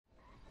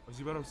Is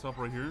he about to stop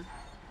right here?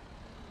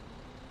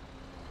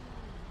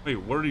 Wait,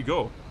 where did he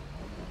go?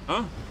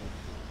 Huh?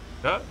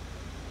 That?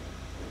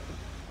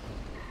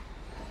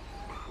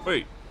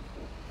 Wait.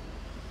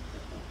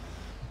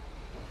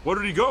 Where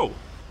did he go?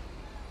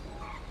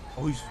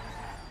 Oh, he's...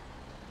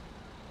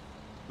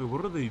 Wait,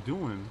 what are they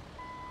doing?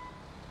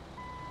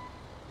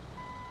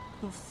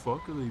 What the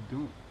fuck are they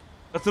doing?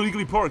 That's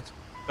illegally parked.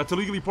 That's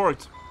illegally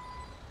parked.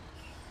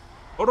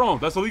 Hold on,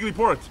 that's illegally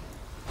parked.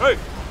 Hey!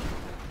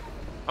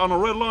 On a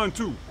red line,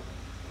 too.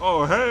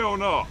 Oh, hell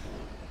no.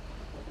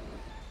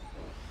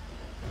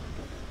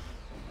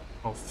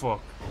 Oh,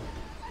 fuck.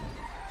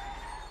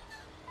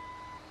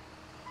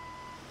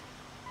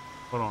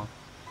 Hold on.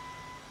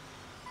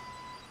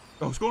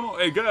 Oh, what's going on?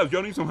 Hey, guys,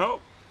 y'all need some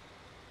help?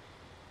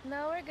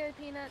 No, we're good,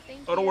 Peanut. Thank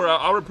you. Oh, don't worry.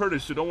 I'll repair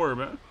this shit. Don't worry,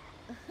 man.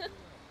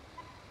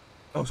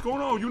 Oh, what's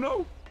going on? You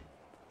know?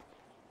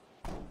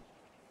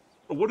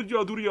 Oh, what did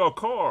y'all do to y'all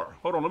car?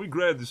 Hold on. Let me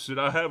grab this shit.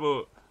 I have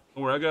a...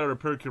 Don't worry. I got a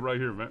repair kit right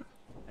here, man.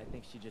 I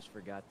think she just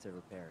forgot to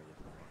repair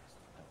it.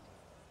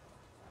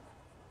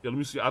 Yeah, let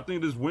me see. I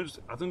think this winch...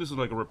 I think this is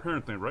like a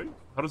repairing thing, right?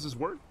 How does this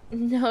work?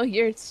 No,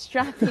 you're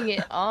strapping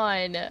it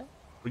on. Are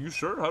you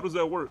sure? How does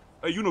that work?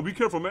 Hey, Yuno, be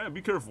careful, man.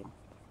 Be careful.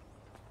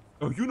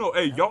 Oh, Yuno,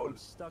 hey, y'all... I'm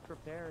stuck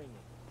repairing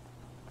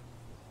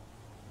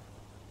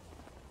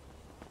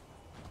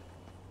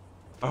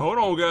it. Hold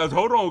on, guys.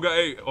 Hold on, guys.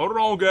 Hey, hold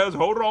on, guys.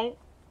 Hold on.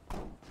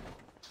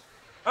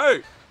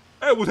 Hey,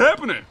 hey, what's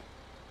happening?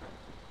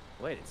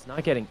 Wait, it's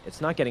not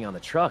getting on the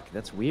truck.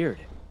 That's weird.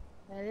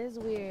 That is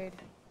weird.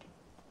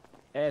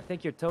 Hey, I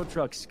think your tow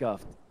truck's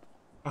scuffed.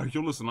 All right,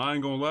 yo, listen, I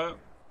ain't gonna lie.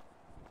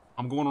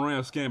 I'm going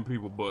around scamming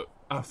people, but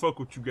I fuck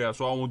with you guys,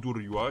 so I won't do it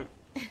to you, all right?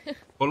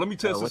 But let me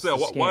test this out.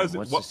 Why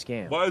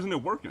isn't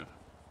it working?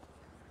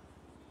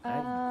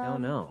 I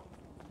don't know.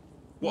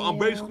 Well, I'm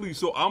basically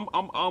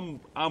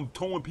I'm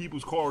towing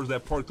people's cars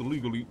that parked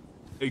illegally,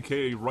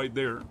 aka right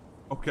there,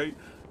 okay?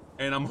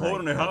 And I'm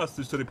holding their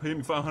hostage till they pay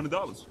me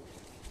 $500.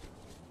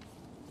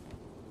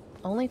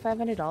 Only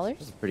 $500?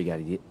 That's a pretty good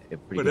idea.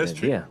 But that's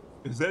cheap.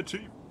 Is that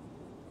cheap?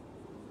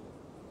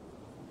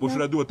 What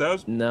should I do,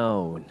 1,000?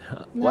 No.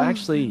 Well,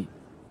 actually,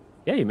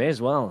 yeah, you may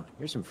as well.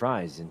 Here's some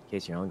fries in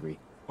case you're hungry.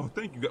 Oh,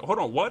 thank you. Hold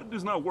on. Why did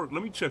this not work?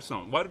 Let me check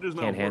something. Why did this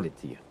not work? Can't hand it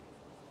to you.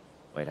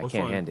 Wait, I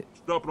can't hand it.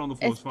 Just drop it on the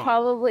floor. It's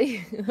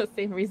probably the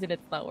same reason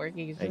it's not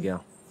working. It's there you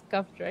go.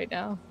 Scuffed right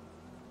now.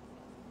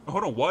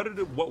 Hold on.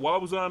 Why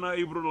was I not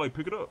able to like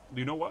pick it up?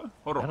 Do you know why?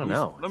 Hold on. I don't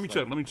know. Let me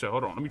check.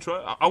 Hold on. Let me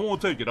try. I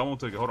won't take it.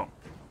 Hold on.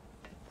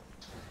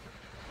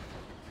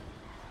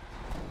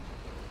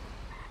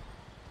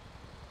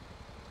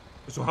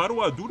 So how do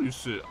I do this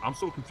shit? I'm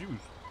so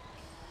confused.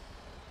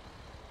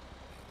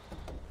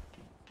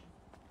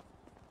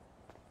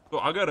 So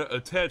I gotta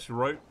attach it,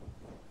 right?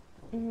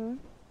 Mhm.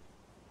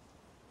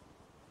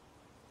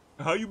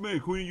 How you been,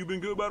 Queen? You been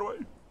good, by the way?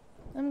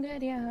 I'm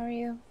good. Yeah. How are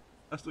you?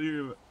 I still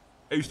hear.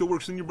 Hey, you still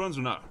work senior runs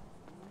or not?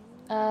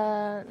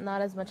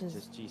 Not as much as.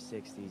 Just G6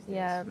 these days.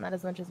 Yeah, not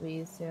as much as we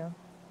used to.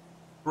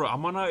 Bro,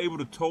 am I not able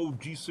to tow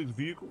G6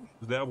 vehicles?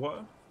 Is that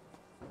why?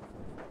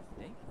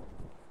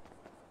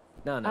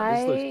 No,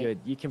 this looks good.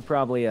 You can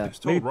probably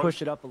maybe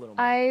push it up a little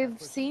more.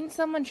 I've seen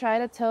someone try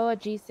to tow a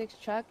G6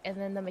 truck, and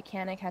then the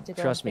mechanic had to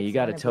go. Trust me, you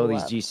got to tow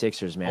these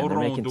G6ers, man. They're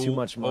making too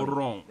much money. Hold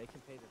on. They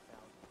can pay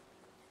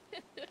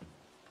their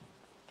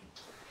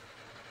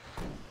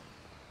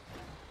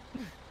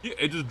Yeah,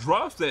 it just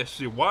drops that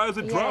shit. Why is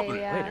it dropping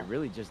it? Wait, it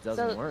really just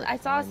doesn't work. I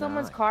saw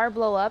someone's car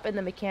blow up, and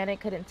the mechanic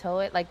couldn't tow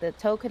it. Like the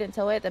tow couldn't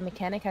tow it. The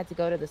mechanic had to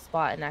go to the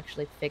spot and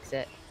actually fix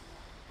it.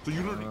 So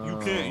you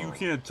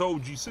can't tow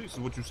G6 is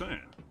what you're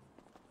saying?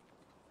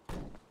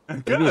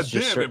 God damn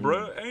it,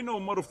 bro. Ain't no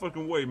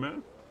motherfucking way,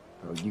 man.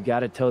 Oh, you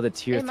gotta tow the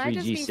tier 3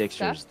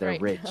 G6ers. They're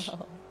rich.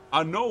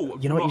 I know.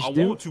 You know what you should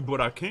do? I want to, but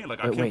I can't.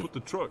 Like, I can't put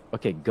the truck.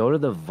 Okay, go to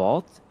the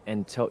vault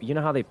and tow. You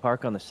know how they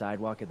park on the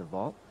sidewalk at the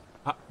vault?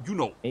 You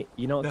know.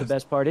 You know what the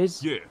best part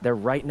is? Yeah. They're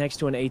right next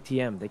to an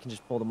ATM. They can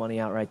just pull the money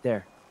out right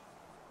there.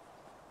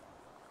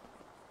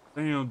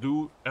 Damn,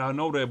 dude. I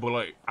know that, but,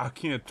 like, I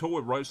can't tow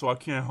it, right? So I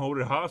can't hold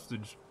it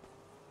hostage.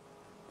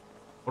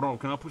 Hold on.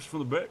 Can I push it from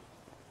the back?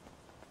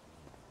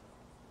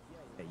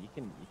 Yeah, you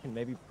can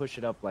maybe push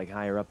it up, like,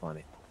 higher up on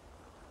it.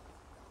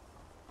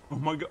 Oh,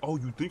 my God. Oh,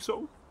 you think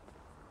so?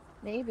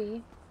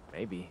 Maybe.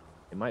 Maybe.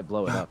 It might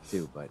blow it up,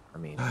 too, but, I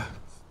mean...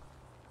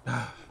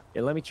 Yeah,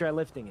 let me try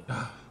lifting it.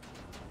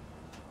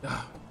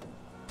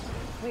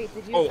 Wait,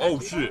 did you? Oh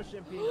shit!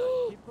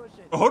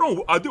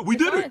 Hold on, we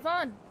did it. It's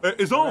on.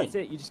 It's on. That's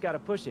it. You just gotta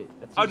push it.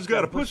 I just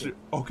gotta push it.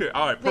 Okay,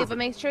 all right, perfect. Wait, but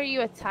make sure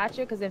you attach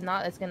it, because if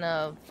not, it's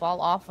gonna fall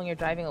off when you're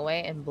driving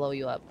away and blow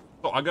you up.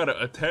 So I gotta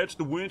attach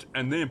the winch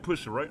and then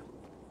push it, right?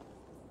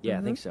 Yeah,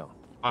 I think so.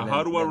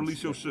 How do I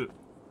release your shit?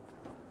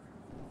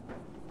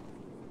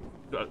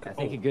 I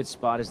think a good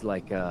spot is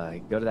like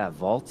go to that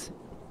vault.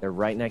 They're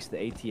right next to the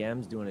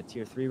ATMs doing a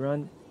tier 3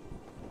 run.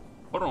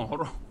 Hold on.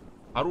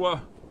 How do I?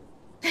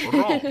 Hold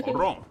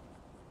on.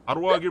 How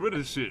do I get rid of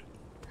this shit?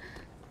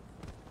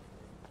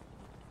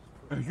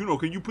 Hey, you know,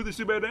 can you put this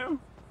shit back down?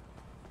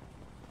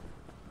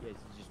 Yeah,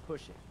 just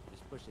push it.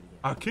 Just push it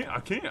again.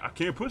 I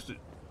can't push it.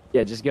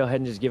 Yeah, just go ahead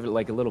and just give it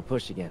like a little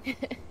push again.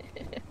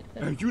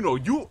 And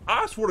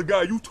I swear to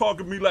God, you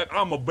talking to me like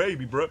I'm a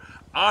baby, bro.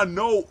 I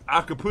know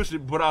I could push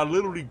it, but I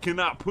literally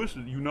cannot push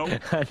it,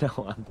 I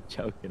know, I'm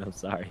joking, I'm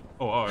sorry.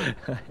 Oh, all right.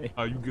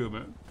 Are you good,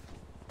 man?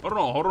 Hold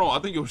on. I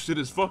think your shit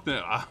is fucked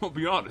now. I'll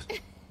be honest.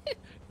 Can't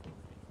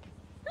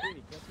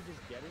you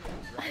just get in it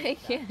and drive I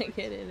it can't backwards?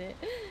 get in it.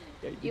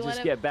 You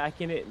just get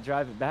back in it and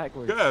drive it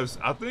backwards. Guys,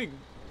 I think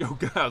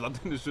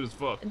this shit is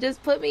fucked.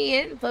 Just put me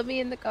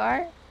in the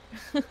car.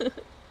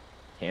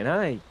 Can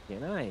I?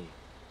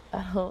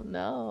 Oh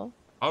no.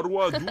 How do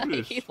I do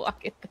this? He's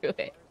walking through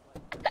it.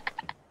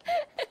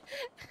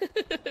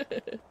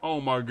 Oh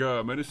my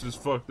God, man, this is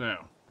fucked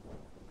now.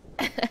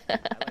 I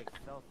like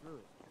fell through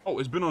it. Oh,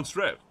 it's been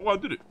unstrapped. Oh, I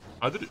did it.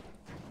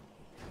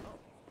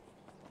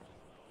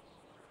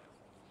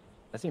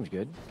 That seems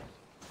good.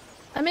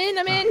 I'm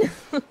in.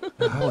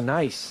 Oh,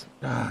 nice.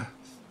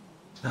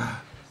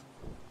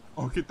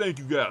 Okay, thank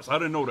you guys. I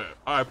didn't know that.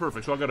 All right,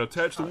 perfect. So I gotta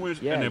attach the winch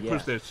and then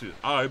push that shit.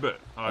 All right, bet.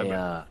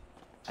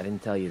 I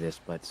didn't tell you this,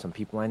 but some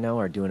people I know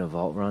are doing a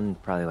vault run in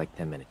probably like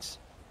 10 minutes.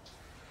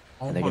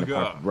 Oh and they're my gonna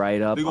God. park right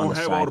up They're on gonna the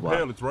have sidewalk. all the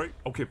pallets, right?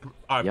 Okay,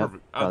 all right, Yep,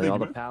 perfect. probably all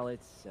the man.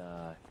 pallets.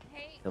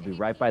 Hey, They'll be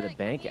right by the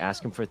bank.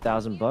 Ask them for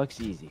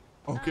 $1,000 easy.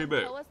 Okay,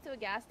 bet. Tow us to a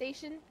gas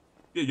station.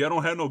 Yeah, y'all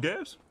don't have no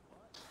gas?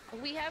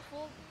 We have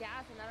full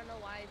gas, and I don't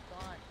know why it's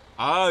gone.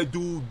 I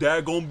do.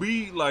 That gonna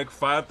be like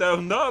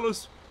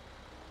 $5,000.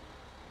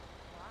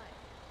 Why?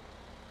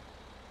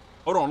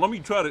 Hold on, let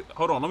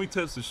me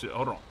test this shit.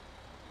 Hold on.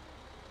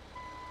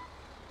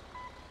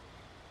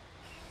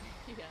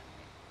 Yeah.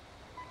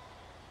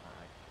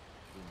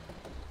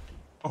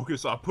 Okay,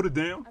 so I put it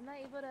down, I'm not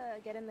able to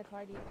get in the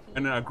car. Do you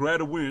and then I grab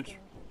the winch,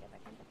 Get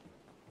back in.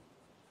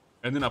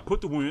 and then I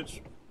put the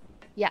winch,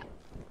 Yeah.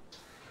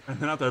 and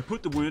then after I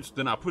put the winch,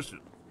 then I push it.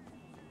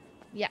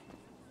 Yeah.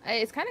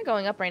 It's kind of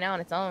going up right now on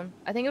its own.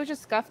 I think it was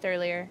just scuffed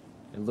earlier.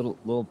 A little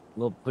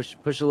push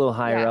a little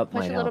higher Yeah, up. push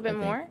might a little help, bit I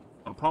think. more.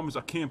 I promise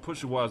I can't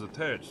push it while it's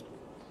attached.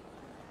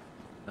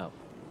 Oh.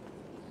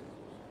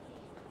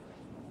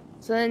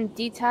 So then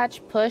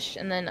detach, push,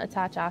 and then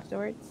attach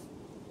afterwards.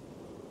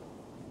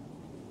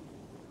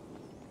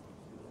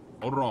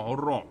 Hold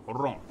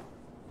on.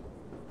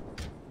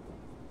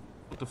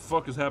 What the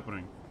fuck is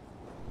happening?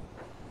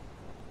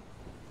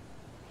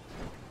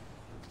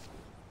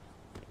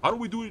 How do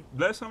we do it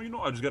last time,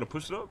 I just gotta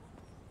push it up?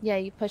 Yeah,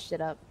 you pushed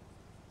it up.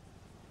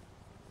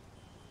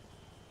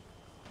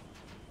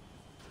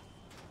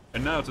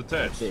 And now it's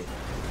attached. That's it.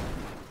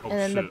 Oh, And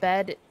then shit. the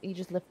bed, you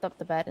just lift up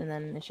the bed, and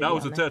then it should Now be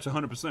it's on there. attached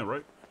 100%,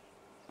 right?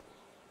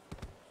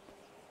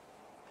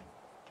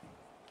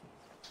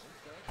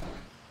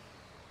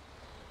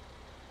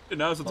 Yeah,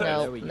 now it's attached.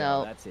 No. There we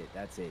go.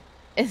 That's it.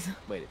 It's,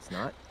 Wait, it's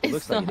not? It's It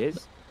looks like not. it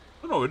is.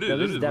 No, it is. No, it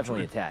this is. is What you definitely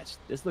mean? attached.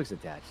 This looks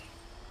attached.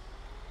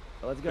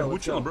 Well, let's go. Yeah, we're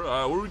let's chilling, go.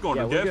 bro. Where are we going?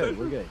 Yeah, The we're gas good. station?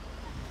 We're good.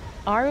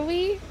 are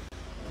we?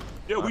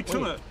 Yeah, we Wait.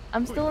 chilling.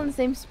 I'm still in the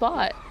same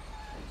spot.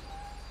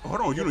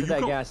 Hold on, Get to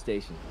that you gas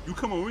station.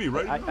 come with me,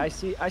 right? I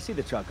see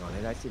the truck on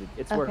it. I see the.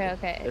 It's Okay, working.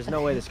 okay. There's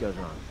no way this goes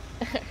wrong.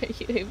 Are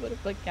you able to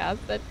put gas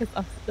then? Because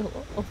I'm still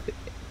over it.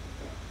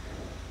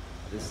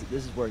 This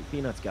is work.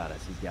 Peanuts got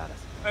us. He's got us.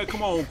 Hey,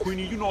 come on,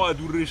 Queenie. You know I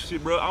do this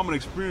shit, bro. I'm an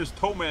experienced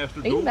tow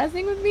master, Are you dude.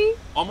 messing with me?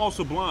 I'm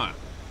also blind.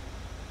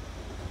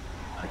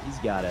 He's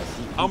got us.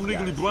 He's I'm got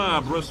legally us.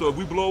 blind, bro. So if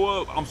we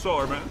blow up, I'm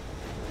sorry, man.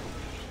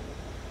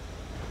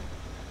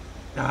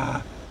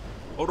 Ah.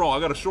 Hold on, I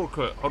got a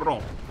shortcut. Hold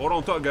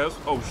on tight, guys.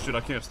 Oh shit,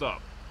 I can't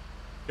stop.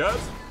 Guys?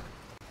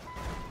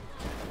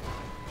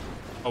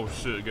 Oh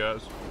shit,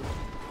 guys.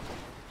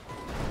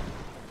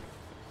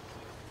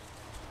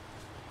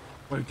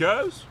 Wait,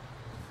 guys?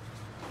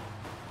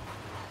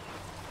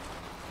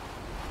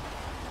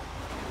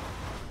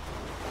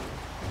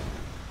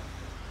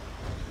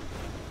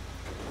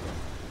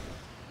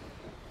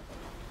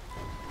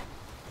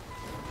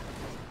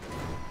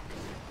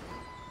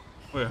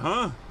 Wait,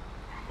 huh?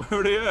 Where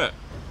are they at?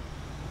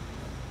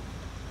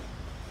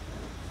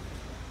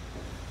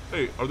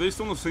 Hey, are they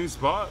still in the same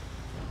spot?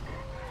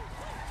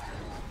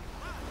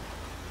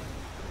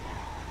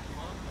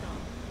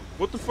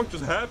 What the fuck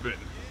just happened?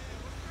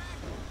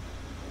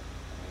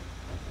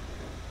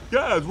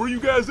 Guys, where you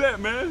guys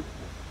at, man?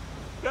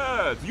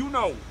 Guys,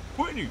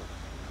 Whitney.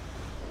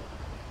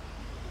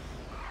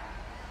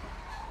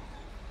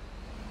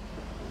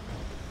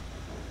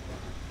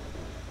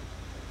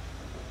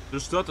 They're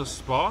still at the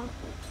spot?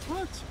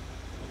 What?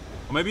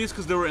 Or maybe it's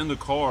because they were in the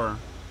car.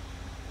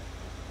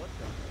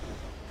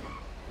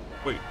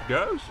 Wait,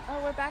 guys? Oh,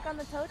 we're back on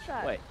the tow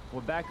truck. Wait,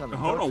 we're back on the.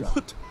 Hold tow on,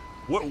 truck.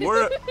 what?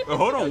 Where?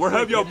 Hold on, where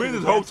have y'all been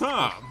this whole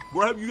time?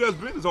 Where have you guys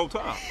been this whole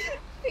time?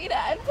 Peter,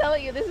 I'm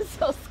telling you, this is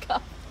so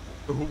scuffed.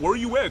 Where are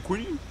you at,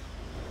 Queenie?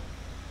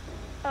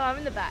 Oh, I'm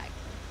in the back.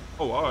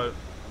 Oh, all right.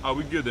 All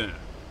right, we good then.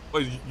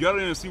 Wait, y'all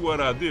didn't see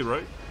what I did,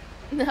 right?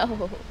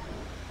 No.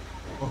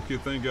 Okay,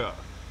 thank God.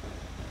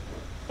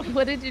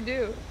 What did you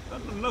do?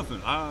 Nothing.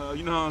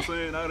 You know how I'm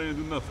saying? I didn't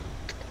do nothing.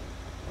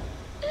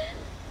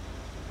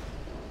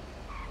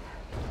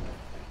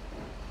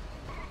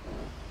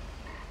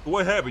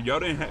 What happened? Y'all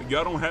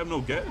don't have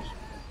no gas?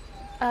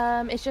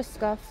 It's just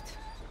scuffed.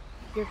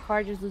 Your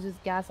car just loses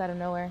gas out of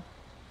nowhere.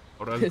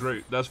 Oh, that's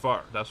great. That's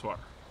fire. That's fire.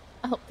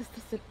 I hope this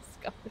doesn't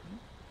scuff.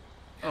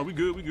 Oh, we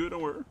good. We good.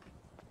 Don't worry.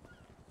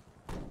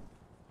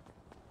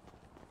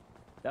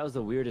 That was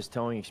the weirdest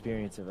towing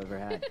experience I've ever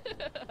had.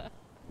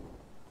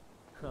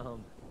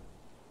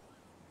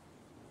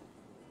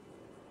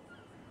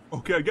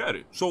 Okay, I got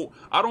it. So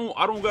I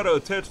don't gotta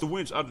attach the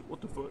winch.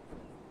 What the fuck?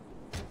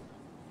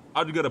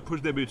 I just gotta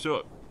push that bitch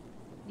up.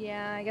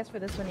 Yeah, I guess for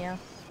this one, yeah.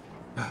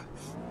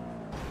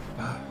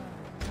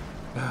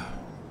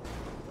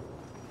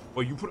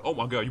 Well, you put. Oh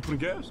my god, you putting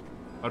gas?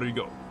 How do you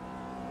go?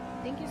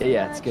 Thank you so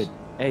Yeah, much. it's good.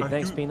 Hey,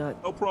 thanks, You-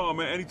 Peanut. No problem,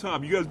 man.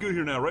 Anytime. You guys good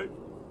here now, right?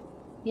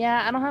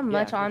 Yeah, I don't have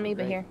much on things me, are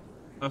but great. here.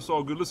 That's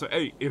all good. Listen,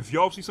 hey, if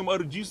y'all see some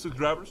other G6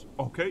 drivers,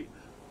 okay,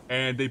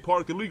 and they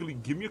parked illegally,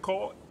 give me a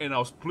call and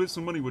I'll split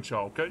some money with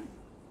y'all, okay?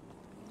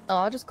 Oh,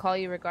 I'll just call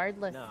you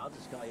regardless. No, I'll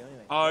just call you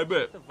anyway. I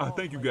bet.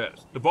 Thank you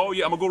guys. The ball,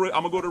 yeah, I'm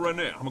gonna go there right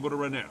now. I'm gonna go there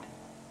right now.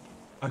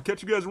 I'll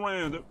catch you guys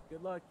around.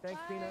 Good luck.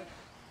 Thanks, Peanut.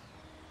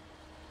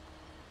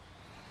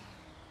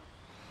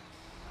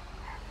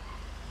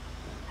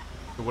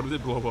 So what did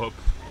it blow up?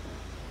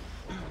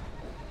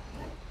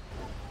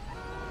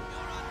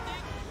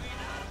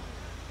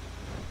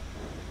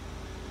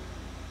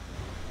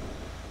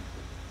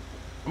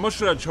 How much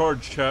should I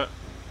charge, chat?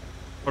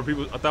 For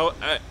people,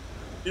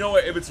 you know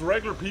what? If it's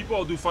regular people,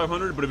 I'll do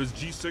 500. But if it's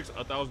G6,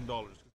 $1,000.